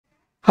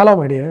Hello,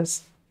 my dears.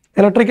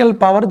 Electrical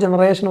power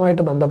generation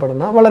ആയിട്ട്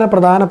ബന്ധപ്പെടുന്ന വളരെ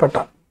പ്രധാനപ്പെട്ട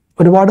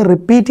ഒരുപാട്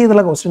റിപ്പീറ്റ്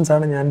ചെയ്തുള്ള ക്വസ്റ്റ്യൻസ്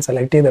ആണ് ഞാൻ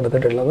സെലക്ട്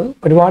ചെയ്തെടുത്തിട്ടുള്ളത്.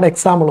 ഒരുപാട്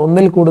എക്സാമ്പിൾ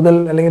ഒന്നിൽ കൂടുതൽ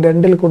അല്ലെങ്കിൽ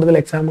രണ്ടിൽ കൂടുതൽ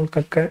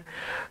എക്സാമ്പിൾക്കൊക്കെ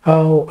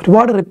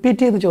ഒരുപാട്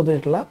റിപ്പീറ്റ് ചെയ്ത്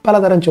ചോദിച്ചിട്ടുള്ള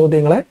പലതരം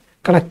ചോദ്യങ്ങളെ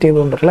കണക്ട്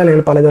ചെയ്തുകൊണ്ടുള്ള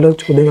അല്ലെങ്കിൽ പലതരം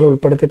ചോദ്യങ്ങൾ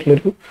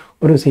ഉൾപ്പെടുത്തിയിട്ടുള്ള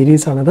ഒരു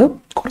സീരീസ് ആണിത്.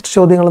 കുറച്ച്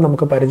ചോദ്യങ്ങൾ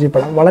നമുക്ക്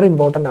പരിചയപ്പെടാം, വളരെ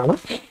ഇമ്പോർട്ടൻ്റ് ആണ്.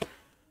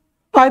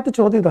 ആദ്യത്തെ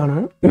ചോദ്യം ഇതാണ്.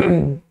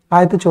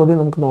 ആദ്യത്തെ ചോദ്യം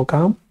നമുക്ക്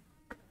നോക്കാം.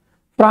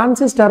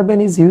 Francis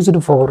turbine is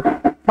used for.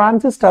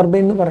 Francis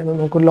turbine എന്ന് പറയുന്നത്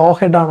നമുക്ക് ലോ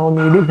ഹെഡ് ആണോ,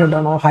 മീഡിയം ഹെഡ്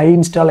ആണോ, ഹൈ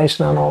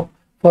ഇൻസ്റ്റാളേഷൻ ആണോ,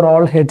 ഫോർ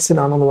ഓൾ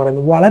ഹെഡ്സിനാണോ എന്ന്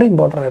പറയുന്നത് വളരെ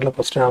ഇമ്പോർട്ടൻ്റ് ആയിട്ടുള്ള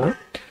ക്വസ്റ്റ്യൻ ആണ്.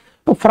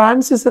 അപ്പോൾ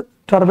ഫ്രാൻസിസ്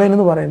ടർബൈൻ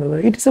എന്ന് പറയുന്നത്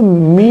it is A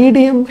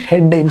medium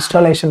head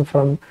installation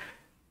from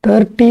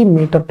 30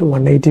 metre to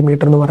 180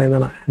 metre എന്ന്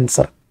പറയുന്നതാണ്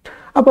ആൻസർ.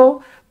 അപ്പോൾ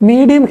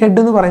മീഡിയം ഹെഡ്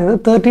എന്ന് പറയുന്നത്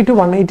 30 to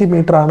 180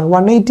 മീറ്റർ ആണ്.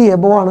 180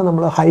 എബോ ആണ്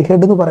നമ്മൾ ഹൈ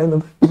ഹെഡ് എന്ന്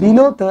പറയുന്നത്.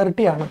 ബിലോ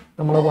 30 ആണ്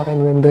നമ്മൾ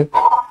പറയുന്നത് എന്ത്,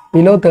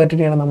 ബിലോ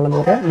 30 ആണ് നമ്മൾ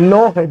എന്താ പറയുക,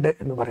 ലോ ഹെഡ്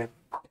എന്ന് പറയുന്നത്.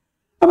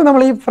 അപ്പോൾ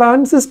നമ്മൾ ഈ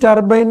ഫ്രാൻസിസ്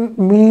ടർബൈൻ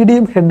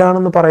മീഡിയം ഹെഡ്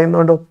ആണെന്ന്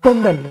പറയുന്നതുകൊണ്ട് ഒപ്പം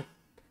തന്നെ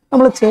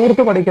നമ്മൾ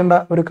ചേർത്ത് പഠിക്കേണ്ട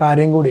ഒരു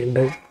കാര്യം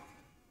കൂടിയുണ്ട്.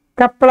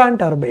 കപ്ലാൻ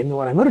ടർബൈൻ എന്ന്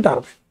പറയുന്ന ഒരു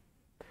ടർബൈൻ.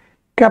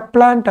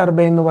 കപ്ലാൻ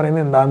ടർബൈൻ എന്ന്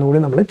പറയുന്നത് എന്താണെന്ന്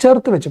കൂടി നമ്മൾ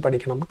ചേർത്ത് വെച്ച്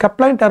പഠിക്കണം.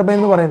 കപ്ലാൻ ടർബൈൻ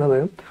എന്ന് പറയുന്നത്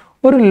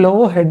ഒരു law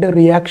head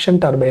reaction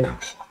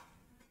ടർബൈനാണ്.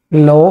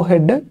 Law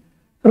head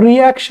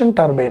reaction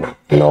ടർബൈനാണ്.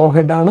 Law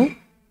head ആണ്,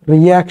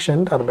 റിയാക്ഷൻ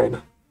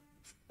ടർബൈനാണ്.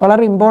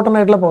 വളരെ ഇമ്പോർട്ടൻ്റ്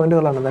ആയിട്ടുള്ള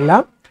പോയിന്റുകളാണ്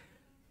ഇതെല്ലാം.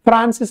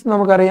 ഫ്രാൻസിസ്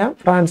നമുക്കറിയാം,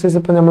 ഫ്രാൻസിസ്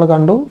ഇപ്പം നമ്മൾ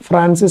കണ്ടു.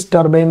 ഫ്രാൻസിസ്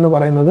ടർബൈൻ എന്ന്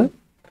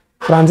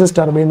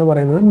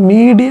പറയുന്നത്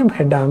മീഡിയം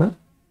ഹെഡാണ്,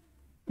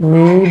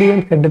 മീഡിയം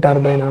ഹെഡ്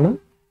ടർബൈനാണ്.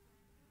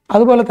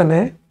 അതുപോലെ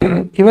തന്നെ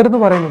ഇവരെന്ന്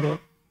പറയുന്നത്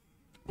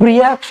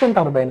റിയാക്ഷൻ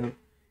ടർബൈനാണ്.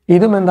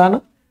 ഇതും എന്താണ്,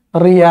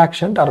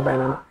 റിയാക്ഷൻ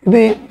ടർബൈനാണ്.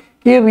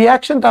 ഈ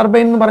റിയാക്ഷൻ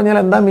ടർബൈൻ എന്ന് പറഞ്ഞാൽ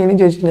എന്താ മീനിങ്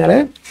ചോദിച്ചു കഴിഞ്ഞാൽ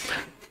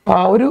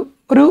ഒരു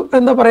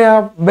എന്താ പറയുക,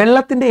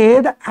 വെള്ളത്തിൻ്റെ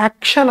ഏത്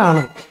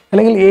ആക്ഷനാണ്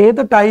അല്ലെങ്കിൽ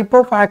ഏത് ടൈപ്പ്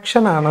ഓഫ്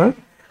ആക്ഷനാണ്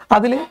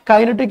അതിൽ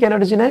കൈനറ്റിക്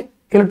എനർജിനെ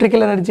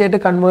ഇലക്ട്രിക്കൽ എനർജി ആയിട്ട്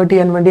കൺവേർട്ട്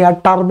ചെയ്യാൻ വേണ്ടി ആ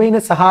ടർബൈനെ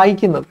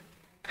സഹായിക്കുന്നത്.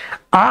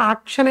 ആ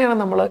ആക്ഷനെയാണ്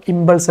നമ്മൾ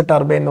ഇമ്പൾസ്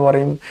ടർബൈൻ എന്ന്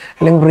പറയും,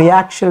 അല്ലെങ്കിൽ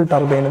റിയാക്ഷൻ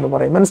ടർബൈൻ എന്ന്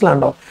പറയും.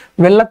 മനസ്സിലാണ്ടോ?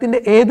 വെള്ളത്തിന്റെ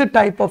ഏത്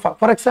type of,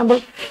 for example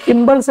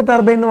impulse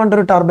turbine എന്ന്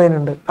പറഞ്ഞൊരു ടർബൈൻ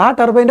ഉണ്ട്. ആ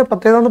ടർബൈൻ്റെ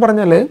പ്രത്യേകത എന്ന്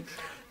പറഞ്ഞാൽ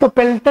ഇപ്പോൾ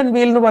പെൽട്ടൺ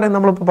വീൽ എന്ന് പറയും,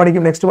 നമ്മളിപ്പോൾ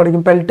പഠിക്കും, നെക്സ്റ്റ്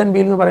പഠിക്കും. പെൽട്ടൺ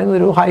വീൽ എന്ന് പറയുന്നത്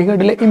ഒരു ഹൈ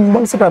ഹെഡിലെ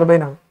ഇമ്പൾസ്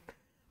ടർബൈനാണ്.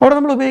 അവിടെ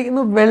നമ്മൾ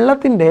ഉപയോഗിക്കുന്ന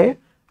വെള്ളത്തിന്റെ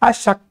ആ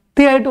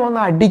ശക്തിയായിട്ട് വന്ന്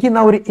അടിക്കുന്ന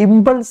ഒരു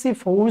ഇമ്പൾസീവ്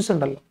ഫോഴ്സ്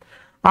ഉണ്ടല്ലോ,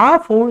 ആ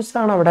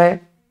ഫോഴ്സാണ് അവിടെ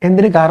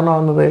എന്തിന്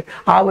കാരണമാകുന്നത്,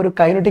 ആ ഒരു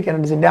കൈനറ്റിക്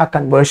എനർജിന്റെ ആ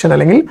കൺവേർഷൻ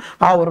അല്ലെങ്കിൽ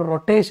ആ ഒരു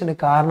റൊട്ടേഷന്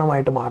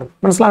കാരണമായിട്ട് മാറും.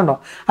 മനസ്സിലാണ്ടോ?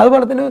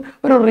 അതുപോലെ തന്നെ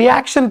ഒരു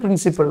റിയാക്ഷൻ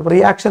പ്രിൻസിപ്പിൾ,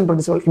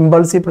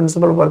 ഇമ്പൾസീവ്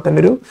പ്രിൻസിപ്പിൾ പോലെ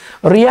തന്നെ ഒരു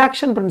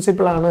റിയാക്ഷൻ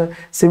പ്രിൻസിപ്പിൾ ആണ്.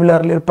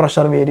 സിമിലർലി ഒരു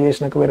പ്രഷർ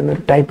വേരിയേഷൻ ഒക്കെ വരുന്ന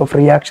ഒരു ടൈപ്പ് ഓഫ്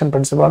റിയാക്ഷൻ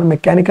പ്രിൻസിപ്പിൾ ആണ്.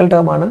 മെക്കാനിക്കൽ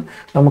ടേം ആണ്,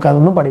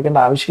 നമുക്കതൊന്നും പഠിക്കേണ്ട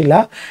ആവശ്യമില്ല.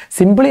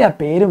 സിംപിളി ആ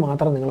പേര്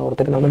മാത്രം നിങ്ങൾ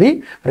ഓർത്തിരുന്നാൽ മതി.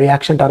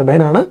 റിയാക്ഷൻ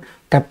ടർബൈൻ ആണ്.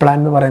 കപ്ലാൻ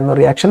എന്ന് പറയുന്ന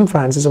റിയാക്ഷൻ,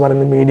 ഫ്രാൻസിസ്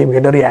പറയുന്ന മീഡിയം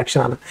ഹെഡ് റിയാക്ഷൻ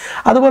ആണ്.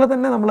 അതുപോലെ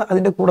തന്നെ നമ്മൾ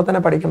അതിൻ്റെ കൂടെ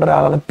തന്നെ പഠിക്കേണ്ട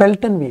ഒരാളാണ്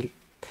പെൽട്ടൺ വീൽ.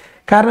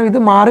 കാരണം ഇത്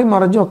മാറി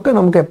മറിഞ്ഞും ഒക്കെ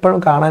നമുക്ക് എപ്പോഴും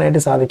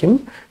കാണാനായിട്ട് സാധിക്കും.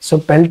 So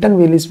Pelton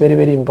wheel is very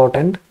very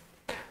important.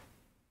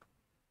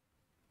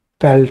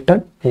 Pelton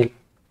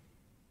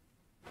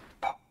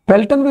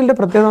വീലിന്റെ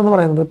പ്രത്യേകത എന്ന്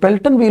പറയുന്നത്,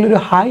 പെൽട്ടൺ വീൽ ഒരു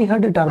ഹൈ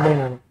ഹെഡ് ടർബൈൻ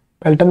ആണ്.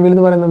 പെൽട്ടൺ വീൽ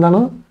എന്ന് പറയുന്നത്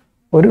എന്താണ്,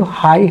 ഒരു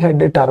ഹൈ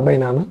ഹെഡ്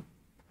ടർബൈൻ ആണ്.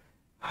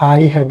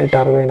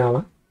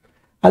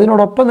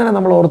 അതിനോടൊപ്പം തന്നെ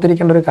നമ്മൾ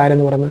ഓർത്തിരിക്കേണ്ട ഒരു കാര്യം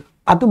എന്ന് പറയുന്നത്,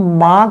 അത്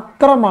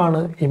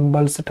മാത്രമാണ്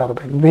impulse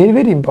turbine. Very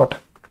very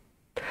important.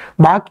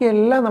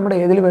 ബാക്കിയെല്ലാം നമ്മുടെ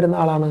ഏതിൽ വരുന്ന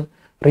ആളാണ്,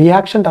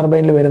 റിയാക്ഷൻ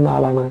ടർബൈനിൽ വരുന്ന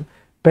ആളാണ്.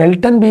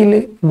 പെൽട്ടൺ വീൽ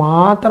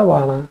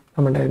മാത്രമാണ്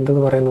നമ്മുടെ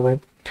എന്തെന്ന് പറയുന്നത്,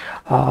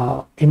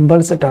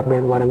 ഇമ്പൾസ് ടർബൈൻ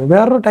എന്ന് പറയുന്നത്.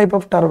 വേറൊരു ടൈപ്പ്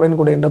ഓഫ് ടർബൈൻ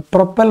കൂടിയുണ്ട്,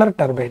 പ്രൊപ്പല്ലർ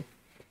ടർബൈൻ.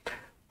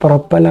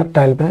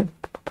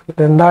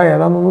 എന്താ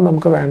ഏതാണെന്നൊന്നും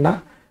നമുക്ക് വേണ്ട,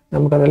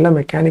 നമുക്കതെല്ലാം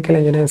മെക്കാനിക്കൽ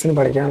എഞ്ചിനീയേഴ്സിന്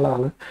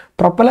പഠിക്കാനുള്ളതാണ്.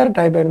 പ്രൊപ്പല്ലർ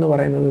ടർബൈൻ എന്ന്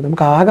പറയുന്നത്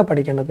നമുക്ക് ആകെ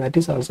പഠിക്കേണ്ടത് that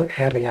is also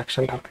A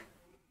reaction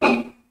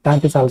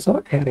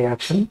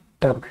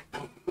turbine.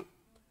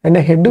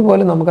 അതിൻ്റെ ഹെഡ്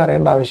പോലും നമുക്ക്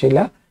അറിയേണ്ട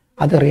ആവശ്യമില്ല,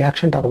 അത്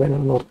റിയാക്ഷൻ ടർബൈൻ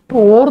എന്ന്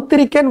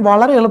ഓർത്തിരിക്കാൻ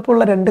വളരെ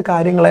എളുപ്പമുള്ള രണ്ട്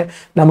കാര്യങ്ങളെ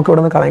നമുക്ക്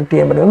ഇവിടെ നിന്ന് കണക്ട്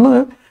ചെയ്യാൻ പറ്റും. ഒന്ന്,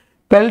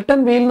 പെൽട്ടൺ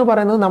വീൽ എന്ന്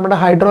പറയുന്നത് നമ്മുടെ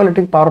ഹൈഡ്രോ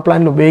ഇലക്ട്രിക് പവർ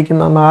പ്ലാന്റിൽ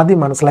ഉപയോഗിക്കുന്നതെന്ന് ആദ്യം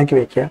മനസ്സിലാക്കി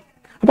വെക്കുക.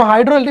 അപ്പോൾ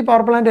ഹൈഡ്രോ ഇലക്ട്രിക്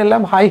പവർ പ്ലാന്റ്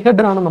എല്ലാം ഹൈ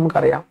ഹെഡിനാണെന്ന്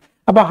നമുക്കറിയാം.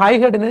 അപ്പോൾ ഹൈ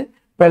ഹെഡിന്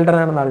പെൽട്ടൺ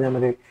ആണെന്ന് അറിഞ്ഞാൽ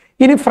മതി.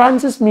 ഇനി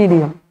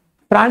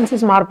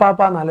ഫ്രാൻസിസ്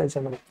മാർപ്പാപ്പ എന്ന്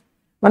ആലോചിച്ചാൽ മതി.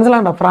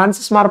 മനസ്സിലാണ്ടോ?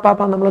 ഫ്രാൻസിസ്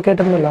മാർപ്പാപ്പ നമ്മൾ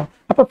കേട്ടിരുന്നല്ലോ.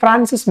 അപ്പോൾ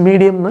ഫ്രാൻസിസ്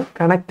മീഡിയം എന്ന്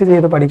കണക്ട്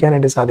ചെയ്ത്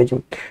പഠിക്കാനായിട്ട് സാധിക്കും.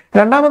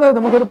 രണ്ടാമതായി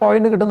നമുക്കൊരു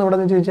പോയിന്റ് കിട്ടുന്ന ഇവിടെ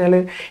എന്ന് ചോദിച്ചാൽ,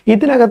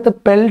 ഇതിനകത്ത്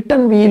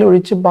പെൽട്ടൺ വീൽ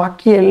ഒഴിച്ച്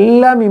ബാക്കി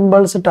എല്ലാം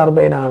ഇമ്പൾസ്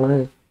ടർബൈൻ ആണ്,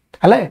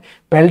 അല്ലേ?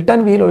 പെൽട്ടൺ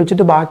വീൽ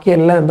ഒഴിച്ചിട്ട്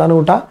ബാക്കിയെല്ലാം എന്താണ്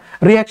കൂട്ടാ,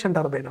 റിയാക്ഷൻ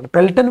ടർബൈൻ ആണ്.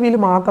 പെൽട്ടൺ വീൽ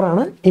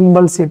മാത്രമാണ്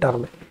ഇമ്പൾസീവ്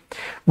ടർബൈൻ.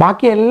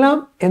 ബാക്കിയെല്ലാം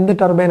എന്ത്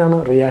ടർബൈനാണ്,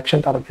 റിയാക്ഷൻ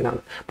ടർബൈൻ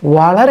ആണ്.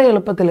 വളരെ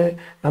എളുപ്പത്തിൽ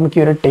നമുക്ക്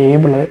ഈ ഒരു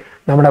ടേബിള്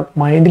നമ്മുടെ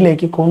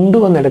മൈൻഡിലേക്ക്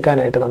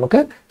കൊണ്ടുവന്നെടുക്കാനായിട്ട്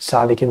നമുക്ക്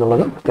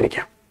സാധിക്കുന്നുള്ളത്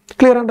ഓർത്തിരിക്കാം.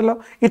 ക്ലിയർ ഉണ്ടല്ലോ?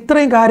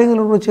 ഇത്രയും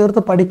കാര്യങ്ങളോട്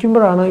ചേർത്ത്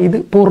പഠിക്കുമ്പോഴാണ് ഇത്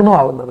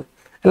പൂർണ്ണമാവുന്നത്.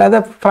 അല്ലാതെ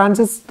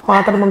ഫ്രാൻസിസ്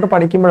മാത്രം കൊണ്ട്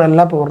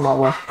പഠിക്കുമ്പോഴല്ല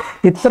പൂർണ്ണമാവുക.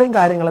 ഇത്രയും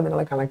കാര്യങ്ങൾ നിങ്ങൾ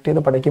കണക്ട്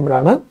ചെയ്ത്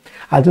പഠിക്കുമ്പോഴാണ്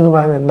അതെന്ന്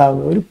പറയുന്നത്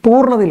എന്താകുന്നത്, ഒരു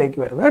പൂർണ്ണതയിലേക്ക്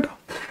വരുന്നത് കേട്ടോ.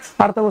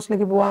 അടുത്ത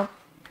ക്വസ്റ്റിലേക്ക് പോവാം.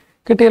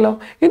 കിട്ടിയല്ലോ.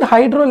 In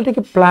hydroelectric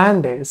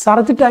plant,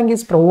 surge tank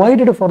is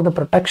provided for the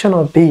protection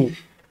of the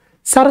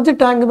surge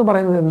tank എന്ന്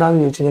പറയുന്നത്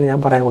എന്താണെന്ന് ചോദിച്ചു കഴിഞ്ഞാൽ ഞാൻ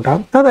പറയാൻ കൂട്ടാം.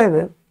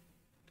 അതായത്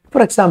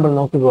ഫോർ എക്സാമ്പിൾ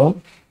നോക്കിക്കോ,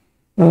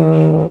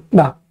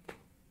 ഇതാ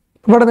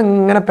ഇവിടെ നിന്ന്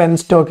ഇങ്ങനെ പെൻ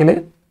സ്റ്റോക്കിൽ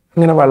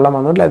ഇങ്ങനെ വെള്ളം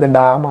വന്നിട്ടില്ല. ഇത്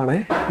ഡാമാണ്,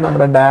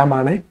 നമ്മുടെ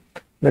ഡാമാണ്,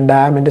 ഇത്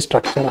ഡാമിൻ്റെ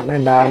സ്ട്രക്ചറാണ്,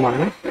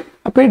 ഡാമാണ്.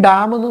 അപ്പോൾ ഈ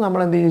ഡാമെന്ന് നമ്മൾ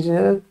എന്ത് ചെയ്തു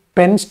കഴിഞ്ഞാൽ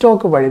പെൻ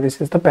സ്റ്റോക്ക് വഴി, this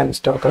is the pen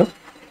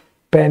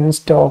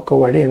stock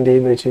വഴി എന്ത്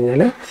ചെയ്യുന്നു വെച്ച്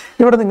കഴിഞ്ഞാൽ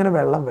ഇവിടെ നിന്ന് ഇങ്ങനെ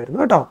വെള്ളം വരുന്നു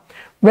കേട്ടോ.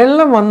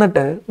 വെള്ളം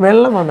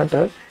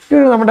വന്നിട്ട്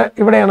ഇത് നമ്മുടെ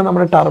ഇവിടെയാണ്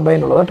നമ്മുടെ ടർബൈൻ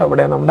ഉള്ളത് കേട്ടോ.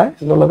 ഇവിടെയാണ് നമ്മുടെ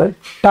എന്നുള്ളത്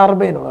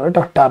ടർബൈൻ ഉള്ളത്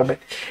കേട്ടോ. ടർബൈൻ,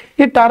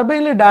 ഈ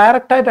ടർബൈനിൽ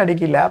ഡയറക്റ്റായിട്ട്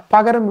അടിക്കില്ല,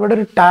 പകരം ഇവിടെ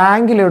ഒരു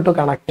ടാങ്കിലോട്ട്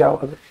കണക്റ്റ്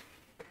ആവുന്നത്.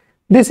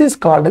 This is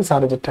called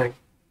surge tank.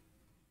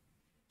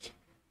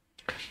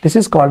 This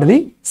is called the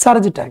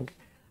surge tank.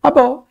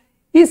 അപ്പോൾ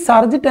ഈ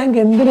സർജ് ടാങ്ക്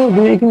എന്തിനാ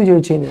ഉപയോഗിക്കുന്നത്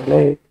ചോദിച്ചു കഴിഞ്ഞാൽ,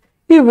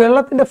 ഈ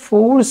വെള്ളത്തിൻ്റെ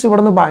ഫോഴ്സ്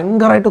ഇവിടെ നിന്ന്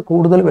ഭയങ്കരമായിട്ട്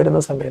കൂടുതൽ വരുന്ന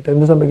സമയത്ത്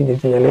എന്ത് സംഭവിക്കുന്നു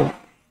ചോദിച്ചു കഴിഞ്ഞാൽ,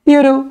 ഈ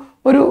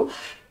ഒരു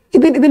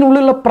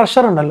ഇതിനുള്ളിലുള്ള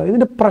പ്രഷർ ഉണ്ടല്ലോ,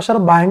 ഇതിൻ്റെ പ്രഷർ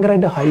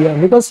ഭയങ്കരമായിട്ട് ഹൈ ആണ്.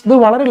 ബിക്കോസ് ഇത്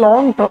വളരെ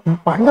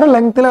ഭയങ്കര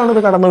ലെങ്ത്തിലാണ്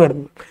ഇത് കടന്നു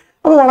വരുന്നത്.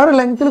 അപ്പോൾ വളരെ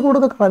ലെങ്ത്തിൽ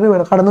കൂടുതൽ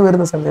കടന്നു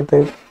വരുന്ന സമയത്ത്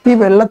ഈ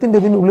വെള്ളത്തിൻ്റെ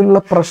ഇതിനുള്ളിലുള്ള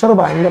പ്രഷർ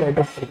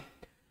ഭയങ്കരമായിട്ട് കൂടും.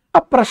 ആ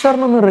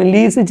പ്രഷറിനൊന്ന്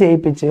റിലീസ്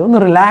ചെയ്യിപ്പിച്ച് ഒന്ന്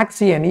റിലാക്സ്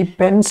ചെയ്യാൻ, ഈ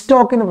പെൻ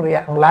സ്റ്റോക്കിന്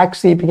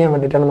റിലാക്സ് ചെയ്യിപ്പിക്കാൻ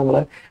വേണ്ടിയിട്ടാണ് നമ്മൾ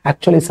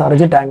ആക്ച്വലി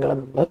സർജ് ടാങ്കുകൾ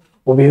നമ്മൾ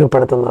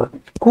ഉപയോഗപ്പെടുത്തുന്നത്.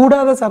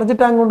 കൂടാതെ സർജ്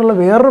ടാങ്ക് കൊണ്ടുള്ള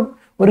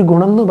വേറൊരു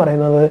ഗുണം എന്ന്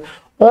പറയുന്നത്,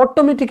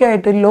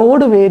 ഓട്ടോമാറ്റിക്കായിട്ട്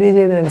ലോഡ് വേരി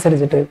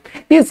ചെയ്യുന്നതിനനുസരിച്ചിട്ട്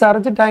ഈ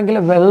സർജ്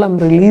ടാങ്കിലെ വെള്ളം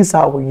റിലീസ്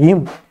ആവുകയും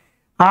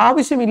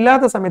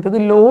ആവശ്യമില്ലാത്ത സമയത്ത്, ഇത്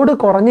ലോഡ്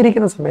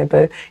കുറഞ്ഞിരിക്കുന്ന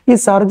സമയത്ത് ഈ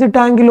സർജ്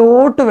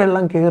ടാങ്കിലോട്ട്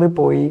വെള്ളം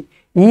കയറിപ്പോയി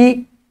ഈ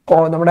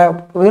നമ്മുടെ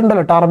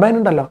ഇതുണ്ടല്ലോ ടർബൈൻ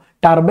ഉണ്ടല്ലോ,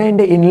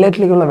 ടർബൈൻ്റെ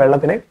ഇൻലെറ്റിലേക്കുള്ള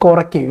വെള്ളത്തിനെ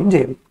കുറയ്ക്കുകയും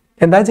ചെയ്യും.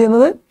 എന്താ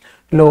ചെയ്യുന്നത്?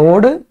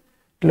 ലോഡ്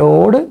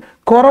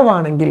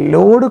കുറവാണെങ്കിൽ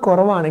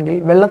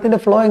വെള്ളത്തിൻ്റെ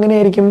ഫ്ലോ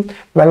എങ്ങനെയായിരിക്കും?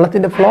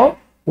 വെള്ളത്തിൻ്റെ flow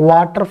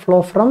water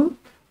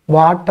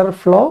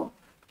flow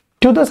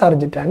to the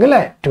surge tank അല്ലേ,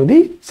 ടു ദി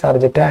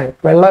സർജ് ടാങ്ക്.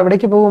 വെള്ളം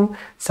എവിടേക്ക് പോകും?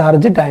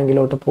 സർജ്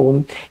ടാങ്കിലോട്ട് പോകും.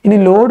 ഇനി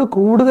ലോഡ്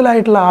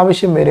കൂടുതലായിട്ടുള്ള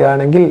ആവശ്യം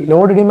വരികയാണെങ്കിൽ,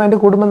 ലോഡ് ഡിമാൻഡ്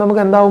കൂടുമ്പോൾ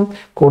നമുക്ക് എന്താവും?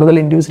 കൂടുതൽ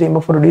ഇൻഡ്യൂസ്ഡ്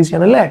ഇഎംഎഫ് പ്രൊഡ്യൂസ്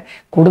ചെയ്യണം അല്ലേ,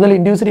 കൂടുതൽ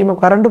ഇൻഡ്യൂസ്ഡ്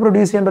ഇഎംഎഫ് കറണ്ട്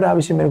പ്രൊഡ്യൂസ് ചെയ്യേണ്ട ഒരു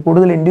ആവശ്യം വരും,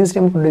 കൂടുതൽ ഇൻഡ്യൂസ്ഡ്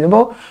ഇഎംഎഫ് പ്രൊഡ്യൂസ്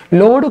ചെയ്യുമ്പോൾ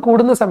ലോഡ്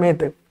കൂടുന്ന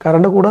സമയത്ത്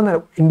കറണ്ട് കൂടുന്ന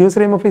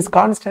induced EMF is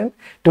constant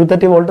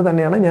 230 volt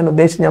തന്നെയാണ്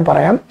ഞാൻ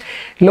പറയാം.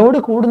 ലോഡ്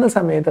കൂടുന്ന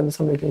സമയത്ത് എന്ത്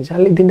സംഭവിക്കുന്നു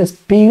വെച്ചാൽ ഇതിൻ്റെ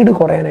സ്പീഡ്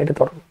കുറയാനായിട്ട്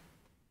തുടങ്ങും.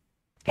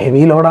 ഹെവി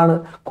ലോഡാണ്,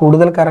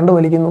 കൂടുതൽ കറണ്ട്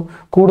വലിക്കുന്നു,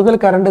 കൂടുതൽ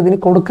കറണ്ട് ഇതിന്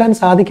കൊടുക്കാൻ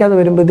സാധിക്കാതെ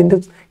വരുമ്പോൾ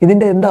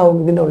ഇതിൻ്റെ എന്താവും?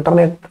 ഇതിൻ്റെ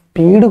ഓൾട്ടർനേറ്റ്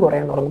സ്പീഡ്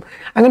കുറയാൻ തുടങ്ങും.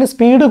 അങ്ങനെ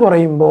സ്പീഡ്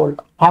കുറയുമ്പോൾ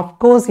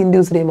ഓഫ്കോഴ്സ്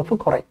ഇൻഡ്യൂസ്ഡ് ഇഎംഎഫ്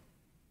കുറയും.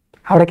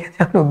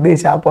 അവിടേക്കാണ്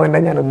ആ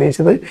പോയിന്റാണ് ഞാൻ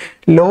ഉദ്ദേശിച്ചത്.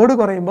 ലോഡ്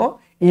കുറയുമ്പോൾ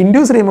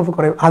ഇൻഡ്യൂസ്ഡ് ഇഎംഎഫ്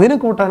കുറയും. അതിന്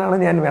കൂട്ടാനാണ്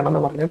ഞാൻ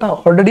വേണമെന്ന് പറഞ്ഞത് കേട്ടോ.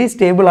 ഓൾറെഡി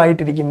സ്റ്റേബിൾ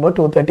ആയിട്ടിരിക്കുമ്പോൾ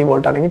 230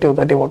 വോൾട്ട് ആണെങ്കിൽ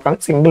 230 വോൾട്ടാണ്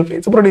സിംഗിൾ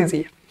ഫേസ് പ്രൊഡ്യൂസ്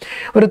ചെയ്യുക.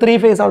 ഒരു 3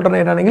 ഫേസ്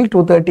ഓൾട്ടർനേറ്റ് ആണെങ്കിൽ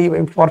 230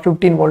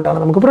 415 വോൾട്ടാണ്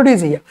നമുക്ക്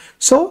പ്രൊഡ്യൂസ് ചെയ്യുക.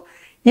 സോ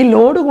ഈ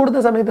ലോഡ് കൂടുന്ന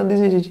സമയത്ത് എന്ത്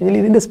ചോദിച്ചു കഴിഞ്ഞാൽ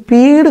ഇതിൻ്റെ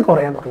സ്പീഡ്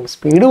കുറയാൻ തുടങ്ങും.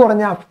 സ്പീഡ്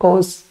കുറഞ്ഞാൽ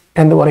അഫ്കോഴ്സ്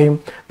എന്ത് പറയും?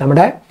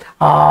 നമ്മുടെ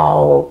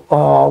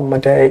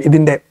മറ്റേ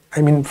ഇതിൻ്റെ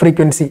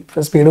ഫ്രീക്വൻസി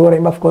സ്പീഡ്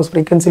കുറയുമ്പോൾ അഫ്കോഴ്സ്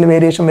ഫ്രീക്വൻസിയിൽ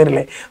വേരിയേഷൻ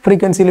വരില്ലേ,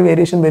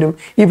 വരും.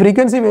 ഈ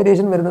ഫ്രീക്വൻസി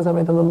വേരിയേഷൻ വരുന്ന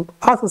സമയത്തൊന്നും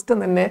ആ സിസ്റ്റം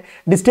തന്നെ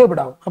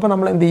ഡിസ്റ്റർബ്ഡ് ആവും. അപ്പോൾ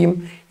നമ്മൾ എന്ത് ചെയ്യും?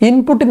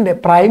 ഇൻപുട്ടിൻ്റെ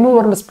പ്രൈം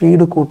മൂവറിൻ്റെ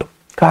സ്പീഡ് കൂട്ടും.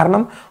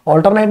 കാരണം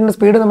ഓൾട്ടർനേറ്റിൻ്റെ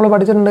സ്പീഡ് നമ്മൾ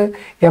പഠിച്ചിട്ടുണ്ട്,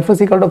 F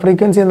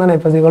ഫ്രീക്വൻസി എന്നാണ്,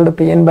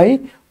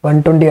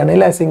 F/Pn/120 ആണ്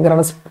അല്ലേ.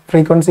 സിങ്ക്രണസ്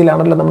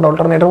ഫ്രീക്വൻസിയിലാണല്ലോ നമ്മുടെ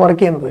ഓൾട്ടർനേറ്റർ വർക്ക്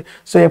ചെയ്യുന്നത്.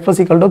 സോ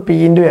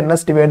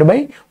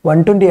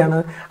F/P/Ns/120 ആണ്.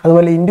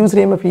 അതുപോലെ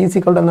ഇൻഡ്യൂസ്ഡ് ഇഎംഎഫ്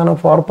എന്താണ്?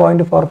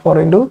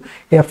 4.44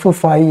 ×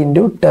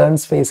 F5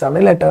 ടേൺസ് ഫേസ് ആണ്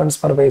അല്ലേ, ടേൺസ്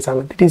പെർ ഫേസ്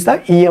ആണ്. It is the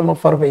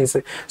EMF per face.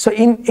 So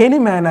in any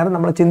manor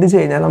നമ്മൾ ചിന്തിച്ചു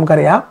കഴിഞ്ഞാൽ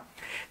നമുക്കറിയാം,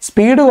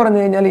 സ്പീഡ് കുറഞ്ഞു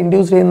കഴിഞ്ഞാൽ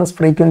ഇൻഡ്യൂസ് ചെയ്യുന്ന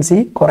ഫ്രീക്വൻസി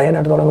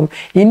കുറയാനായിട്ട് തുടങ്ങും.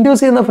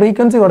 ഇൻഡ്യൂസ് ചെയ്യുന്ന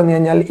ഫ്രീക്വൻസി കുറഞ്ഞു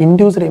കഴിഞ്ഞാൽ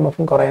ഇൻഡ്യൂസ്ഡ്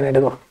ഇഎംഎഫും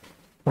കുറയാനായിട്ട് തുടങ്ങും.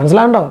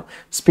 മനസ്സിലാണ്ടോ?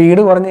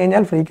 സ്പീഡ് കുറഞ്ഞു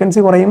കഴിഞ്ഞാൽ ഫ്രീക്വൻസി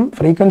കുറയും,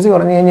 ഫ്രീക്വൻസി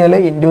കുറഞ്ഞു കഴിഞ്ഞാൽ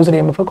ഇൻഡ്യൂസ്ഡ്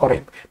ഇഎംഎഫ്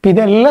കുറയും. അപ്പം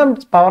ഇതെല്ലാം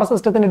പവർ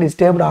സിസ്റ്റത്തിന്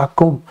ഡിസ്റ്റർബ്ഡ്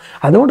ആക്കും.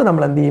 അതുകൊണ്ട്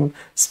നമ്മൾ എന്ത് ചെയ്യും?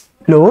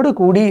 ലോഡ്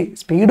കൂടി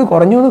സ്പീഡ്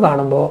കുറഞ്ഞു എന്ന്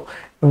കാണുമ്പോൾ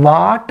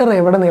വാട്ടർ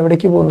എവിടെ നിന്ന്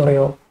എവിടേക്ക് പോകുമെന്ന്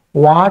അറിയോ?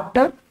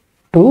 Water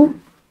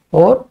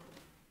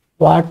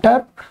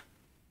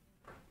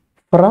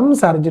from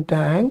surge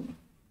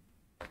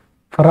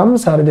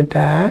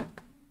tank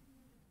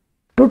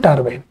to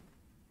turbine.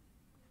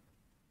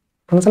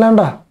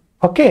 മനസ്സിലാണ്ടോ?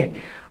 Okay.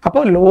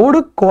 അപ്പോൾ ലോഡ്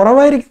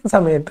കുറവായിരിക്കുന്ന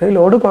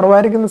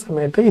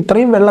സമയത്ത്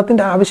ഇത്രയും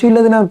വെള്ളത്തിൻ്റെ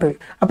ആവശ്യമില്ല ഇതിനകത്ത്.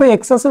 അപ്പോൾ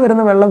എക്സസ്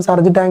വരുന്ന വെള്ളം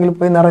സർജ് ടാങ്കിൽ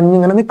പോയി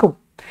നിറഞ്ഞിങ്ങനെ നിൽക്കും.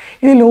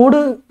 ഇനി ലോഡ്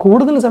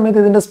കൂടുതൽ സമയത്ത്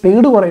ഇതിൻ്റെ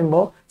സ്പീഡ്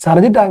കുറയുമ്പോൾ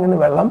സർജ് ടാങ്കിൽ നിന്ന്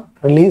വെള്ളം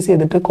റിലീസ്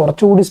ചെയ്തിട്ട്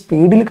കുറച്ചുകൂടി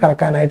സ്പീഡിൽ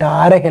കറക്കാനായിട്ട്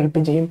ആരെ ഹെൽപ്പ്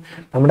ചെയ്യും?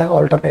 നമ്മുടെ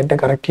ഓൾട്ടർനേറ്റ്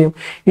കറക്റ്റ് ചെയ്യും.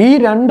 ഈ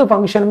രണ്ട്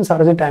ഫംഗ്ഷനും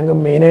സർജ് ടാങ്ക്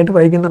മെയിനായിട്ട്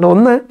വഹിക്കുന്നുണ്ട്.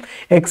 ഒന്ന്,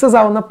 എക്സസ്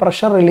ആവുന്ന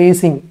പ്രഷർ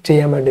റിലീസിങ്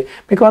ചെയ്യാൻ വേണ്ടി.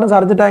 മിക്കവാറും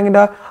സർജ്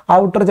ടാങ്കിൻ്റെ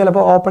ഔട്ടർ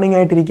ചിലപ്പോൾ ഓപ്പണിംഗ്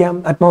ആയിട്ടിരിക്കാം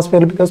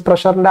അറ്റ്മോസ്ഫിയറിൽ, ബിക്കോസ്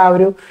പ്രഷറിൻ്റെ ആ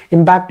ഒരു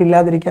ഇമ്പാക്ട്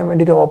ഇല്ലാതിരിക്കാൻ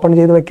വേണ്ടിയിട്ട് ഓപ്പൺ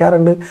ചെയ്ത്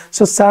വെക്കാറുണ്ട്.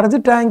 So surge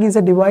tank is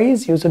A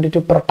device used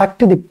to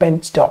protect the pen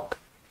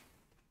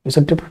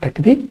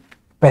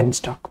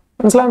stock.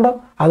 മനസ്സിലാണ്ടോ?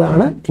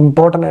 അതാണ്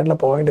ഇമ്പോർട്ടൻ്റ് ആയിട്ടുള്ള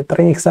പോയിന്റ്.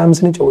 ഇത്രയും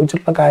എക്സാംസിന്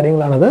ചോദിച്ചിട്ടുള്ള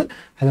കാര്യങ്ങളാണത്.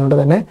 അതുകൊണ്ട്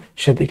തന്നെ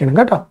ശ്രദ്ധിക്കണം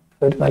കേട്ടോ.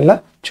 അതൊരു നല്ല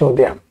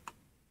ചോദ്യമാണ്.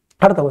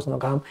 അടുത്ത ക്വസ്റ്റ്യൻ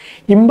നോക്കാം.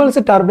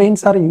 Impulse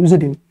turbines are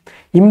used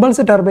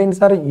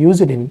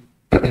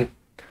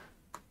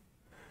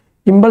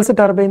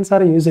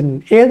in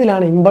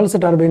ഏതിലാണ് ഇമ്പൾസ്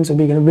ടർബൈൻസ്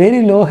ഉപയോഗിക്കുന്നത്?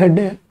 Very low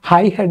head,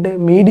 high head,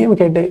 medium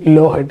head,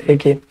 law head.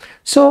 Okay.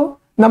 So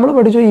നമ്മൾ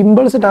പഠിച്ചു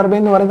ഇമ്പൾസ്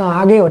ടർബൈൻ എന്ന് പറയുന്ന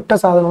ആകെ ഒറ്റ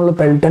സാധനമുള്ള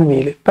പെൽട്ടൺ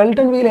വീല്.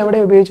 പെൽട്ടൺ വീൽ എവിടെ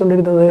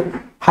ഉപയോഗിച്ചുകൊണ്ടിരുന്നത്?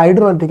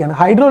 ഹൈഡ്രോ ഇലക്ട്രിക് ആണ്.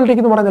 ഹൈഡ്രോ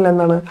ഇലക്ട്രിക് എന്ന് പറഞ്ഞാൽ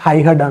എന്താണ്? ഹൈ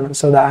ഹെഡ് ആണ്.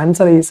 So the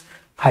answer is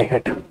high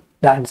head.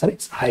 The answer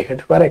is high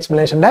head. വേറെ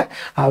എക്സ്പ്ലനേഷൻ്റെ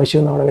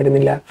ആവശ്യമൊന്നും അവിടെ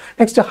വരുന്നില്ല.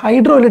 Next,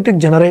 hydro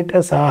electric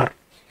generators R.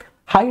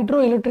 Hydro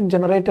electric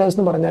generators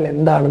എന്ന് പറഞ്ഞാൽ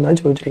എന്താണെന്നാണ്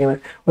ചോദിച്ചിരിക്കുന്നത്.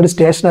 ഒരു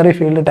സ്റ്റേഷനറി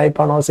ഫീൽഡ് ടൈപ്പ്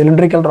ആണോ,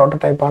 സിലിണ്ടറിക്കൽ റോട്ടർ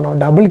ടൈപ്പ് ആണോ,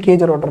 ഡബിൾ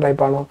കേജ് റോട്ടർ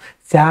ടൈപ്പ് ആണോ,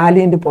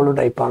 സാലിയന്റ് പോൾ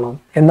ടൈപ്പ് ആണോ?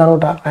 എന്താണ്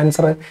കേട്ടോ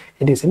answer?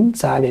 It is in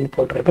salient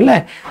Paul type അല്ലേ.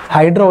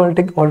 ഹൈഡ്രോ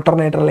ഇലക്ട്രിക്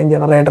ഓൾട്ടർനേറ്റർ അല്ലെങ്കിൽ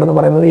ജനറേറ്റർ എന്ന്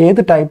പറയുന്നത്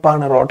ഏത്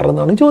ടൈപ്പാണ് റോട്ടർ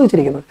എന്നാണ്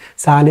ചോദിച്ചിരിക്കുന്നത്.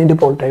 സാലിയന്റ്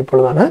പോൾ ടൈപ്പ്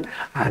ഉള്ളതാണ്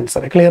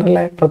ആൻസർ. ക്ലിയർ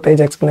അല്ലേ?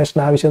 പ്രത്യേകിച്ച് എക്സ്പ്ലനേഷൻ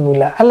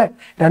ആവശ്യമൊന്നുമില്ല അല്ലേ.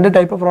 രണ്ട്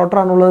ടൈപ്പ് ഓഫ് റോട്ടർ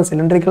ആണുള്ളത്.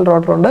 സിലിണ്ടറിക്കൽ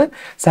റോട്ടർ ഉണ്ട്,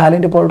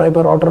 സാലിയന്റ് പോൾ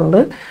ടൈപ്പ് റോട്ടർ ഉണ്ട്.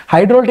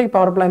 ഹൈഡ്രോ ഇലക്ട്രിക്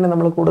പവർ പ്ലാന്റ്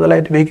നമ്മൾ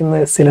കൂടുതലായിട്ട്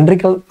ഉപയോഗിക്കുന്നത്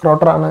സിലിണ്ടറിക്കൽ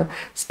റോട്ടറാണ്.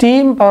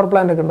 സ്റ്റീം പവർ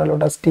പ്ലാന്റ് ഒക്കെ ഉണ്ടല്ലോ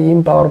കേട്ടോ. സ്റ്റീം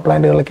പവർ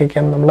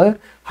പ്ലാന്റുകൾക്കൊക്കെയാണ് നമ്മൾ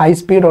ഹൈ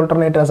സ്പീഡ്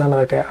ഓൾട്ടർനേറ്റേഴ്സ് ആണ്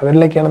അതൊക്കെ.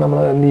 അവരിലേക്കാണ് നമ്മൾ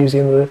എന്ത് യൂസ്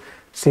ചെയ്യുന്നത്?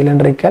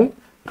 സിലിണ്ടറിക്കൽ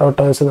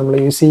റോട്ടേഴ്സ് നമ്മൾ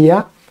യൂസ് ചെയ്യുക.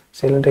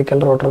 സിലിണ്ടറിക്കൽ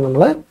റോട്ടർ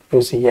നമ്മൾ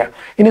യൂസ് ചെയ്യുക.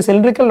 ഇനി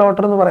സിലിണ്ടറിക്കൽ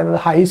റോട്ടർ എന്ന് പറയുന്നത്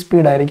ഹൈ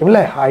സ്പീഡ് ആയിരിക്കും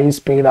അല്ലേ. ഹൈ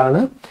സ്പീഡാണ്.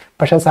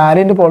 പക്ഷേ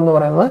സാലിയന്റ് പോൾ എന്ന്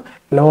പറയുന്നത്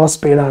ലോ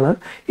സ്പീഡാണ്.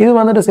 ഇത്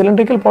വന്നിട്ട്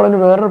സിലിണ്ടറിക്കൽ പോളിന്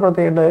വേറൊരു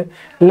പ്രത്യേകത,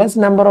 ലെസ്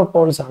നമ്പർ ഓഫ്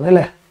പോൾസ് ആണ്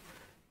അല്ലേ.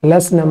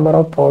 ലെസ് നമ്പർ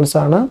ഓഫ് പോൾസ്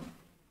ആണ്.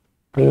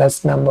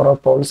 ലെസ് നമ്പർ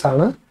ഓഫ് പോൾസ്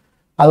ആണ്.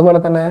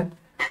 അതുപോലെ തന്നെ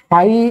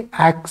ഹൈ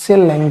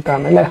ആക്സിയൽ ലെങ്ത്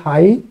ആണ് അല്ലേ.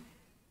 High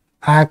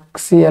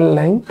axial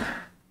length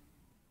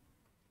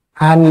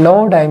and law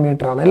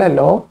diameter ആണ് അല്ലേ.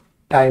 ലോ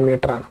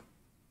ഡയമീറ്റർ ആണ്.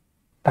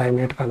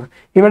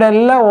 ഇവിടെ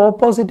എല്ലാം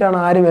ഓപ്പോസിറ്റ് ആണ്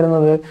ആര്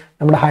വരുന്നത്?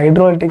 നമ്മുടെ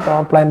hydro electric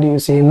power plant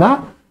use ചെയ്യുന്ന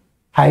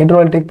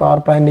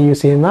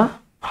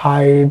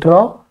ഹൈഡ്രോ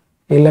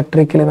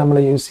ഇലക്ട്രിക്കിൽ നമ്മൾ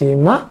യൂസ്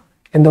ചെയ്യുന്ന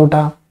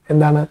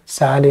എന്താണ്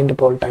സാലിയന്റ്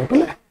പോൾ ടൈപ്പ്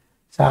അല്ലേ.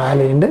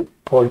 സാലിയന്റ്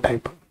പോൾ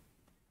ടൈപ്പ്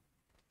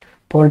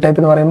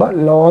എന്ന് പറയുമ്പോൾ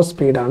ലോ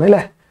സ്പീഡാണ്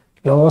അല്ലേ.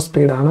 ലോ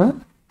സ്പീഡാണ്.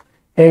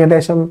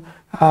 ഏകദേശം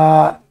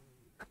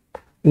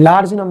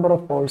ലാർജ് നമ്പർ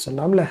ഓഫ് പോൾസ്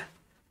ഉണ്ടാവും അല്ലേ.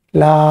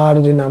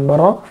 ലാർജ് നമ്പർ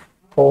ഓഫ്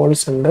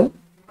പോൾസ് ഉണ്ട്.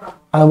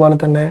 അതുപോലെ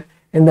തന്നെ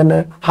എന്തുണ്ട്?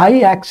 ഹൈ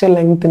ആക്സിയൽ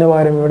ലെങ്ത്തിന്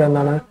പകരം ഇവിടെ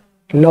എന്താണ്?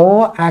 ലോ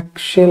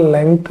ആക്സിയൽ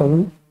ലെങ്ത്തും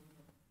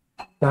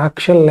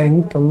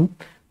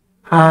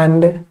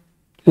ആൻഡ്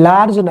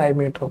ലാർജ്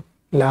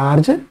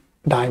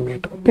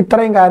ഡയമീറ്ററും.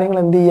 ഇത്രയും കാര്യങ്ങൾ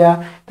എന്ത് ചെയ്യുക?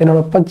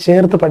 ഇതിനോടൊപ്പം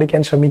ചേർത്ത്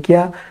പഠിക്കാൻ ശ്രമിക്കുക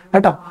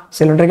കേട്ടോ.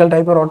 സിലിണ്ടറിക്കൽ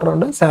ടൈപ്പ് റോട്ടർ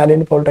ഉണ്ട്,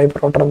 സാലിയന്റ് പോൾ ടൈപ്പ്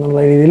റോട്ടർ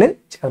എന്നുള്ള രീതിയിൽ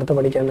ചേർത്ത്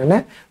പഠിക്കാൻ തന്നെ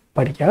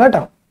പഠിക്കുക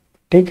കേട്ടോ.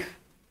 ടീക്ക്.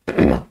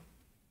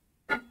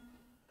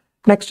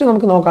 നെക്സ്റ്റ്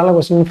നമുക്ക് നോക്കാനുള്ള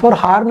question, four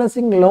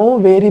harnessing law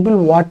variable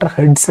water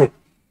heads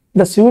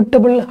the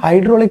suitable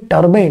hydraulic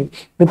turbine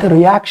with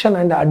reaction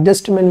and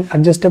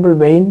adjustable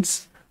vanes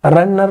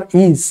runner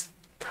is.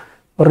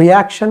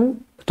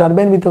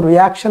 Turbine with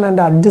reaction and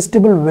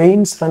adjustable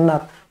vanes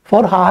runner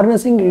for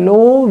harnessing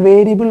low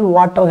variable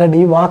water head.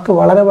 ഈ വാക്ക്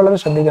വളരെ വളരെ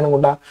ശ്രദ്ധിക്കണം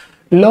കൂട്ടാ.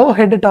 Law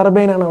head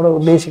turbine ആണ് അവിടെ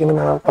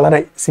ഉദ്ദേശിക്കുന്നത്. വളരെ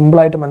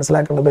സിമ്പിളായിട്ട്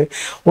മനസ്സിലാക്കേണ്ടത്.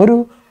 ഒരു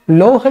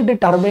ലോ ഹെഡ്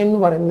ടർബൈൻ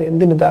എന്ന് പറയുന്നത്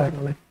എന്തിന്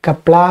ഉദാഹരണമാണ്?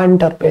 കപ്ലാൻ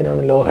ടർബൈൻ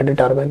ആണ് ലോ ഹെഡ്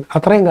ടർബൈൻ.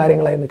 അത്രയും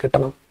കാര്യങ്ങളായിരുന്നു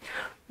കിട്ടണം.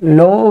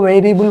 ലോ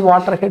വേരിയബിൾ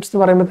വാട്ടർ ഹെഡ്സ് എന്ന്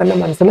പറയുമ്പോൾ തന്നെ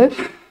മനസ്സിൽ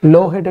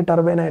ലോ ഹെഡ്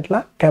ടർബൈൻ ആയിട്ടുള്ള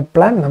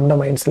കപ്ലാൻ നമ്മുടെ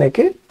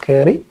മൈൻഡ്സിലേക്ക്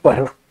കയറി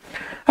വരണം.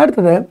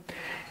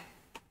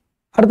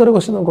 അടുത്തൊരു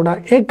question നോക്കൂടാ.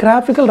 A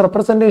graphical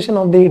representation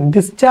of the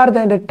discharge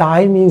and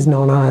time is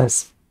known as.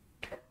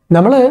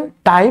 നമ്മൾ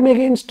ടൈം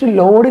എഗെയിൻസ്റ്റ്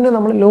ലോഡിനെ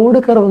നമ്മൾ ലോഡ്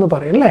കർവ് എന്ന്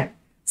പറയും അല്ലേ.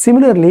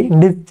 സിമിലർലി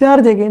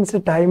ഡിസ്ചാർജ്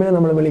എഗെയിൻസ്റ്റ് ടൈമിനെ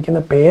നമ്മൾ വിളിക്കുന്ന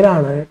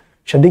പേരാണ്,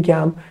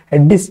 ശ്രദ്ധിക്കാം,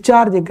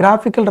 discharge.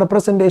 Graphical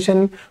representation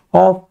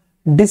of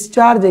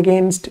discharge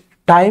against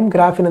time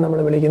ഗ്രാഫിനെ നമ്മൾ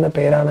വിളിക്കുന്ന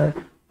പേരാണ്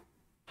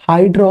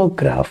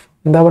ഹൈഡ്രോഗ്രാഫ്.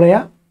 എന്താ പറയുക?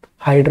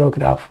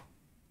 ഹൈഡ്രോഗ്രാഫ്.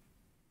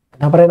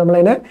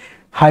 നമ്മളതിനെ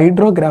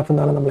ഹൈഡ്രോഗ്രാഫ്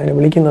എന്നാണ് നമ്മളതിനെ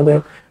വിളിക്കുന്നത്.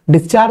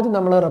 ഡിസ്ചാർജ്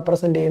നമ്മൾ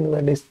റെപ്രസെന്റ് ചെയ്യുന്നത്,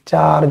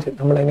 ഡിസ്ചാർജ്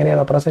നമ്മൾ എങ്ങനെയാണ്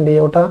represent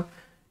ചെയ്യോട്ടാ?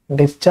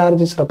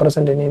 Discharge is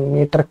represent in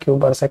metre cube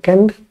per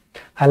second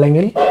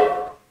അല്ലെങ്കിൽ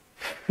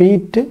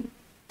ഫീറ്റ്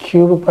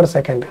ക്യൂബ് പെർ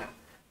സെക്കൻഡ്.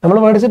 നമ്മൾ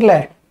പഠിച്ചിട്ടില്ലേ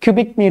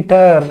ക്യൂബിക്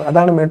മീറ്റർ,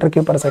 അതാണ് മീറ്റർ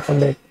ക്യൂബ് പെർ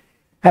സെക്കൻഡ്.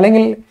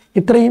 അല്ലെങ്കിൽ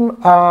ഇത്രയും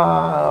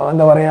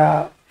എന്താ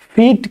പറയുക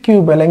ഫീറ്റ്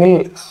ക്യൂബ് അല്ലെങ്കിൽ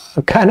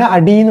ഘന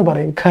അടി എന്ന്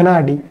പറയും. ഘന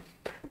അടി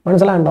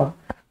മനസ്സിലാണ്ടോ?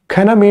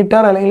 ഘന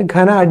മീറ്റർ അല്ലെങ്കിൽ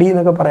ഘന അടി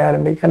എന്നൊക്കെ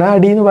പറയാറുണ്ട്. ഘന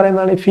അടി എന്ന്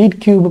പറയുന്നതാണ് ഫീറ്റ്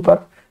ക്യൂബ് പെർ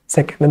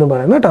സെക്കൻഡ് എന്ന്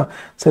പറയുന്നത് കേട്ടോ.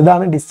 സോ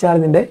ഇതാണ്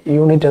ഡിസ്ചാർജിന്റെ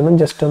യൂണിറ്റ് എന്നും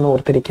ജസ്റ്റ് ഒന്ന്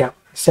ഓർത്തിരിക്കാം.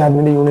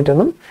 ഡിസ്ചാർജിന്റെ യൂണിറ്റ്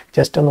എന്നും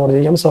ജസ്റ്റ് ഒന്ന്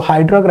ഓർത്തിരിക്കാം. സോ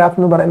ഹൈഡ്രോഗ്രാഫ്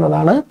എന്ന്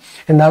പറയുന്നതാണ്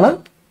എന്താണ്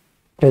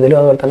ഇതിലും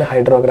അതുപോലെ തന്നെ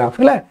ഹൈഡ്രോഗ്രാഫ്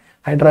അല്ലേ.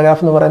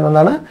 ഹൈഡ്രോഗ്രാഫ് എന്ന് പറയുന്നത്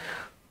എന്താണ്?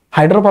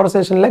 ഹൈഡ്രോ പവർ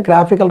സ്റ്റേഷനിലെ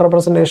graphical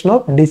representation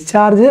of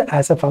discharge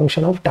as A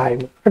function of time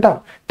കേട്ടോ.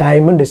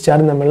 ടൈമും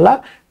ഡിസ്ചാർജും തമ്മിലുള്ള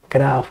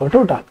ഗ്രാഫ്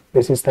കേട്ടോ.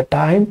 This is the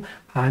time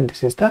and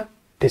this is the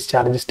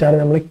discharge. Discharge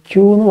നമ്മൾ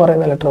ക്യൂ എന്ന്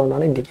പറയുന്ന ലെറ്റർ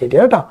കൊണ്ടാണ് ഇൻഡിക്കേറ്റ്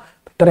ചെയ്യുക കേട്ടോ.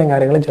 ഇത്രയും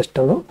കാര്യങ്ങൾ ജസ്റ്റ്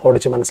ഒന്ന്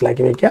ഓടിച്ച്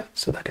മനസ്സിലാക്കി വെക്കുക.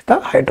 So that is the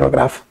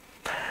hydrograph.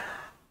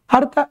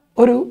 അടുത്ത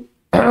ഒരു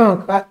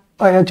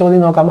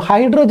ചോദ്യം നോക്കാം.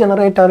 Hydro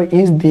generator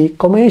is the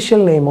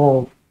commercial name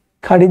of.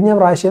 കഴിഞ്ഞ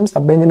പ്രാവശ്യം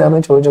സബ്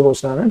എഞ്ചിനീയറിന് ചോദിച്ച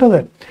ക്വസ്റ്റൻ ആണ് കേട്ടത്.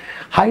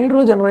 Hydro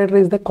generator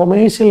is the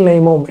commercial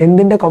name of.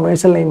 എന്തിന്റെ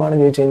കൊമേഴ്ഷ്യൽ നെയിം ആണ്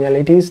ചോദിച്ചു കഴിഞ്ഞാൽ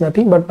it is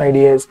nothing but my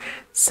dears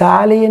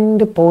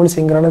salient Paul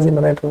synchronous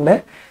ജനറേറ്ററിന്റെ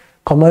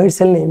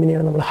കൊമേഴ്ഷ്യൽ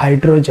നെയിമിനെയാണ് നമ്മൾ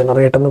ഹൈഡ്രോ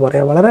ജനറേറ്റർ എന്ന്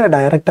പറയുക. വളരെ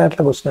ഡയറക്റ്റ്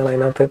ആയിട്ടുള്ള ക്വസ്റ്റൻ ആണ്.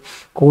 അതിനകത്ത്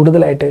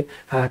കൂടുതലായിട്ട്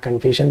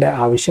കൺഫ്യൂഷൻ്റെ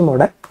ആവശ്യം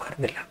അവിടെ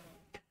വരുന്നില്ല.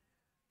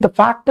 The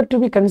factor to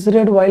be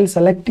considered while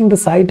selecting the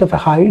site of a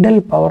hydel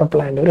power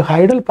plant. ഒരു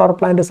ഹൈഡൽ പവർ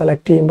പ്ലാന്റ്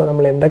സെലക്ട് ചെയ്യുമ്പോൾ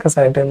നമ്മൾ എന്തൊക്കെ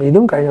സെലക്ട് ചെയ്യും?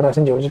 ഇതും കഴിഞ്ഞ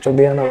പ്രാവശ്യം ചോദിച്ച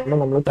ചോദ്യമാണ്.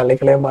 നമ്മൾ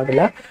തള്ളിക്കളയാൻ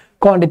പാടില്ല.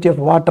 ക്വാണ്ടിറ്റി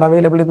ഓഫ് വാട്ടർ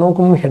അവൈലബിലിറ്റി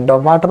നോക്കും, ഹെഡ്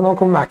ഓഫ് വാട്ടർ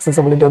നോക്കും,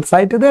 ആക്സസിബിലിറ്റി ഓഫ്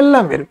സൈറ്റ്,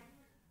 ഇതെല്ലാം വരും.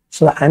 So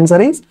the answer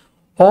is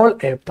all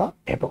of the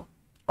above.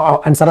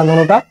 Answer എന്താ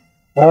നോക്കുക?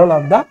 All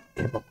of the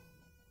above.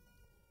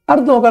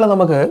 അടുത്ത് നോക്കാതെ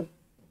നമുക്ക്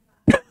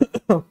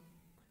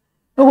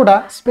നോക്കൂട്ടാ,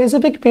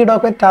 specific speed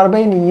of A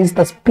turbine is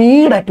the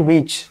speed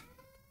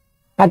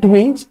at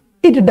which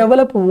it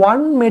develop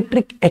 1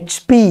 metric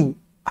HP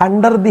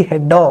under the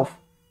head of.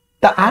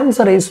 The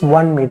answer is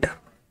 1 meter.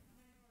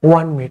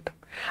 1 meter.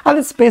 അത്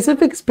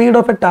specific speed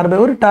of A turbine.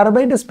 ഒരു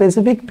ടർബൈൻ്റെ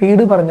specific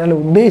speed പറഞ്ഞാൽ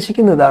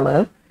ഉദ്ദേശിക്കുന്നതാണ്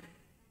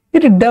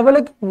it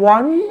develop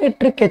 1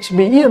 metric HP.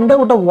 ഈ എന്താ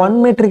കൂട്ട 1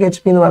 metric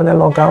HP എന്ന് പറഞ്ഞാൽ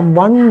നോക്കാം.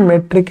 1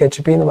 metric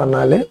HP എന്ന്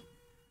പറഞ്ഞാൽ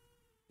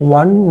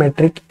 1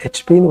 metric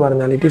HP എന്ന്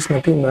പറഞ്ഞാൽ it is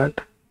nothing but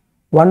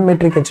 1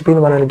 metric HP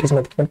എന്ന് പറഞ്ഞാൽ it is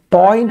nothing but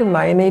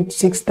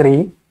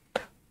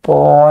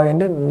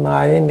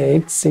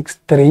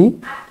 0.9863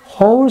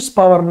 horse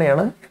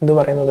പവറിനെയാണ് എന്ത്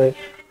പറയുന്നത്?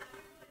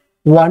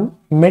 1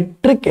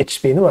 metric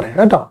HP എന്ന് പറയാം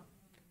കേട്ടോ.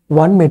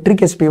 1 metric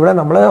HP ഇവിടെ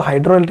നമ്മൾ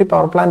ഹൈഡ്രോ ഇലക്ട്രിക്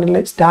പവർ പ്ലാന്റിൽ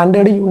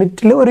സ്റ്റാൻഡേർഡ്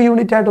യൂണിറ്റിൽ ഒരു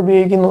യൂണിറ്റ് ആയിട്ട്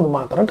ഉപയോഗിക്കുന്നത്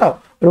മാത്രം കേട്ടോ.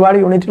 ഒരുപാട്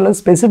യൂണിറ്റുള്ള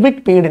സ്പെസിഫിക്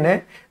സ്പീഡിനെ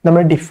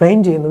നമ്മൾ ഡിഫൈൻ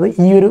ചെയ്യുന്നത്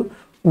ഈ ഒരു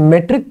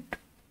മെട്രിക്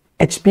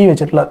HP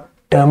വെച്ചിട്ടുള്ള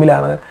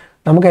ടേമിലാണ്.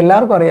 നമുക്ക്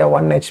എല്ലാവർക്കും അറിയാം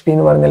 1 HP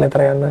എന്ന് പറഞ്ഞാൽ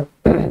എത്രയാണ്?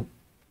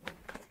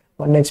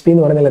 1 HP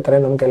എന്ന് പറഞ്ഞാൽ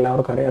എത്രയാണ് നമുക്ക്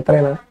എല്ലാവർക്കും അറിയാം.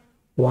 എത്രയാണ്?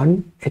 1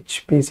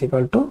 HP is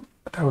equal to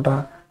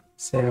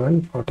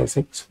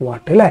 746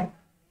 watt അല്ലേ?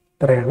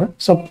 ഇത്രയാണ്.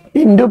 സോ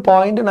ഇൻറ്റു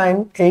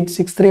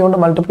 0.9863 കൊണ്ട്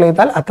മൾട്ടിപ്ലൈ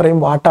ചെയ്താൽ അത്രയും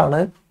വാട്ടാണ്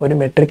ഒരു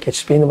മെട്രിക്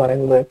HP എന്ന്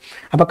പറയുന്നത്.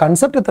 അപ്പൊ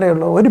കൺസെപ്റ്റ് ഇത്രയേ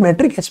ഉള്ളൂ. ഒരു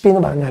മെട്രിക് HP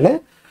എന്ന് പറഞ്ഞാൽ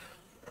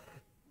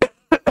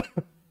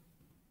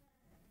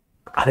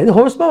അതായത്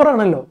ഹോഴ്സ് പവർ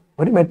ആണല്ലോ.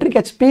 ഒരു metric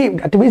HP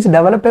at means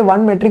develop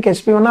 1 metric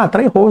HP പറഞ്ഞാൽ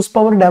അത്രയും ഹോഴ്സ്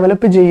പവർ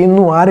ഡെവലപ്പ്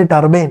ചെയ്യുന്നു ആര്?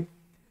 ടർബൈൻ.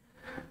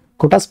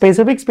 കുട്ട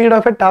specific speed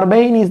of A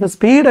turbine is the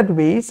speed at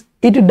which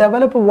it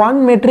develop 1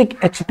 metric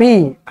HP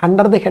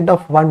under the head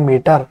of 1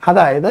 meter.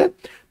 അതായത്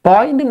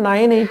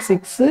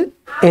 0.986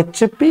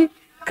 HP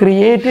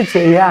create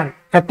ചെയ്യാൻ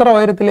എത്ര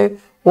ഉയരത്തിൽ?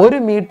 1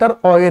 meter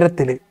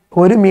ഉയരത്തിൽ,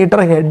 1 meter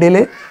ഹെഡിൽ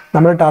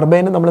നമ്മൾ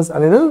ടർബൈന് നമ്മൾ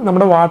അതായത്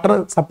നമ്മുടെ വാട്ടർ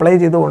സപ്ലൈ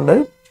ചെയ്തുകൊണ്ട്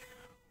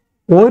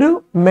 1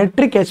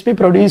 metric HP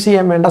പ്രൊഡ്യൂസ്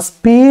ചെയ്യാൻ വേണ്ട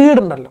സ്പീഡ്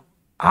ഉണ്ടല്ലോ,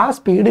 ആ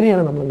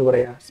സ്പീഡിനെയാണ് നമ്മൾ എന്ത്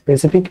പറയുക?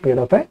 Specific speed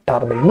of A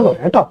turbine എന്ന്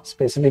പറയാം കേട്ടോ.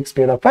 Specific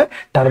speed of A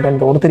turbine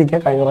ഓർത്തിരിക്കുക.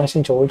 കഴിഞ്ഞ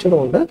പ്രാവശ്യം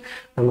ചോദിച്ചതുകൊണ്ട്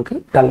നമുക്ക്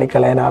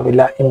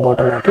തള്ളിക്കളയാനാവില്ല.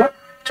 ഇമ്പോർട്ടൻ്റ് ആയിട്ടുള്ള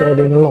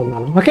ചോദ്യങ്ങളിൽ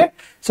ഒന്നാണ്. Okay,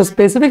 so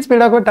specific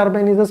speed of A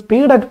turbine is the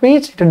speed at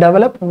which it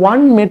develop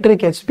 1 metric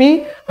HP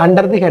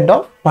under the head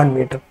of 1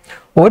 meter.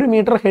 1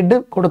 meter head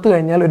കൊടുത്തു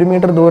കഴിഞ്ഞാൽ 1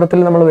 meter ദൂരത്തിൽ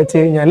നമ്മൾ വെച്ച്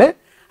കഴിഞ്ഞാൽ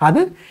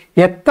അത്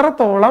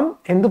എത്രത്തോളം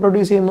എന്ത്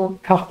പ്രൊഡ്യൂസ് ചെയ്യുന്നു?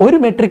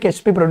 1 metric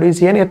HP പ്രൊഡ്യൂസ്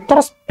ചെയ്യാൻ എത്ര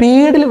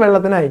സ്പീഡിൽ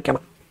വെള്ളത്തിന്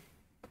അയക്കണം?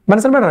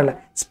 മനസ്സിലാണല്ലേ?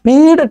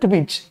 സ്പീഡ് അറ്റ്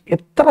which,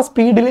 എത്ര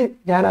സ്പീഡിൽ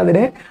ഞാൻ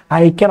അതിനെ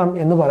അയക്കണം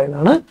എന്ന്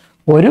പറയുന്നതാണ്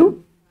ഒരു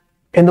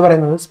എന്ന്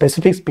പറയുന്നത്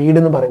സ്പെസിഫിക് സ്പീഡ്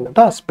എന്ന് പറയുന്നത്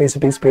കേട്ടോ.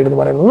 സ്പെസിഫിക് സ്പീഡ് എന്ന്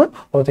പറയുന്നത്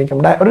ഓർത്തിരിക്കാം.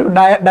 ഒരു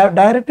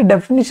ഡയറക്റ്റ്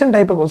ഡെഫിനിഷൻ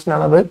ടൈപ്പ് ക്വസ്റ്റൻ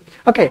ആണത്.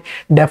 ഓക്കെ,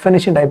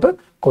 ഡെഫിനിഷൻ ടൈപ്പ്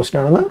ക്വസ്റ്റൻ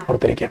ആണെന്ന്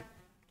ഓർത്തിരിക്കാം.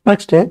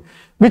 Next,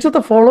 which of the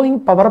following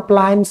power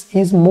plants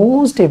is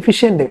most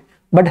efficient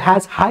but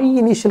has high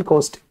initial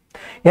cost?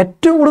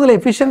 ഏറ്റവും കൂടുതൽ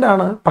എഫിഷ്യൻ്റ്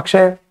ആണ്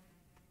പക്ഷേ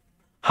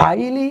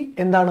ഹൈലി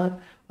എന്താണ്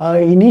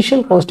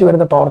ഇനീഷ്യൽ കോസ്റ്റ്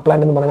വരുന്ന പവർ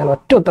പ്ലാന്റ് എന്ന് പറഞ്ഞാൽ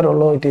ഒറ്റ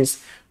ഉത്തരവുള്ളൂ. It is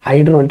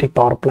hydro electric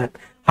power plant.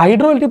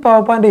 Hydro electric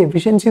power plant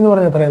efficiency എന്ന്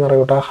പറഞ്ഞാൽ എത്രയാണെന്ന്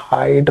അറിയാം കേട്ടോ.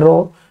 ഹൈഡ്രോ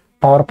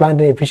പവർ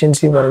പ്ലാന്റ്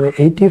എഫിഷ്യൻസി എന്ന് പറയുന്നത്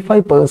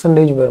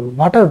 85% വരും.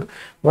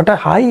 What A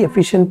high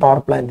efficient power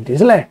plant it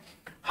is അല്ലേ?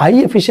 ഹൈ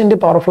എഫിഷ്യൻറ്റ്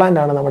പവർ പ്ലാന്റ്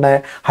ആണ് നമ്മുടെ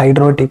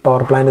ഹൈഡ്രോ ഇലക്ട്രിക്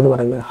പവർ പ്ലാന്റ് എന്ന്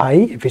പറയുന്നത്. ഹൈ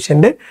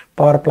എഫിഷ്യൻറ്റ്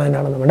പവർ പ്ലാന്റ്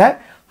ആണ് നമ്മുടെ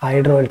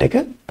ഹൈഡ്രോ ഇലക്ട്രിക്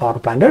പവർ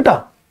പ്ലാന്റ് കേട്ടോ.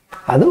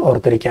 അത്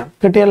ഓർത്തിരിക്കാം.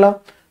 കിട്ടിയല്ലോ.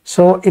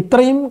 സോ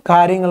ഇത്രയും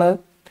കാര്യങ്ങൾ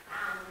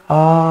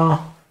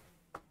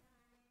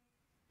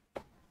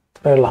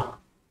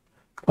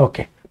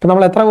ഓക്കെ. ഇപ്പം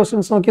നമ്മൾ എത്ര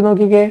ക്വസ്റ്റ്യൻസ്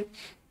നോക്കിക്കേ.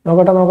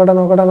 നോക്കട്ടെ.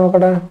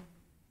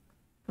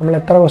 നമ്മൾ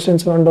എത്ര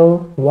ക്വസ്റ്റ്യൻസ് കണ്ടു?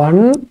 1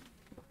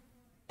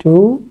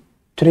 2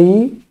 3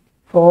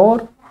 4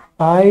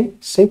 5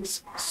 6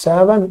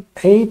 7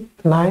 8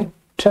 9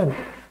 10.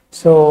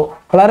 സോ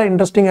വളരെ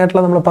ഇൻട്രസ്റ്റിംഗ്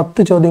ആയിട്ടുള്ള നമ്മൾ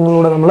 10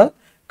 ചോദ്യങ്ങളിലൂടെ നമ്മൾ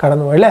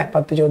കടന്നുപോയി അല്ലേ?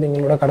 10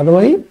 ചോദ്യങ്ങളിലൂടെ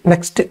കടന്നുപോയി.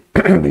 നെക്സ്റ്റ്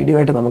വീഡിയോ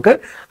ആയിട്ട് നമുക്ക്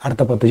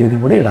അടുത്ത 10 ചോദ്യം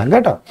കൂടി ഇടാം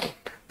കേട്ടോ.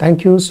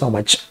 Thank you so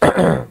much.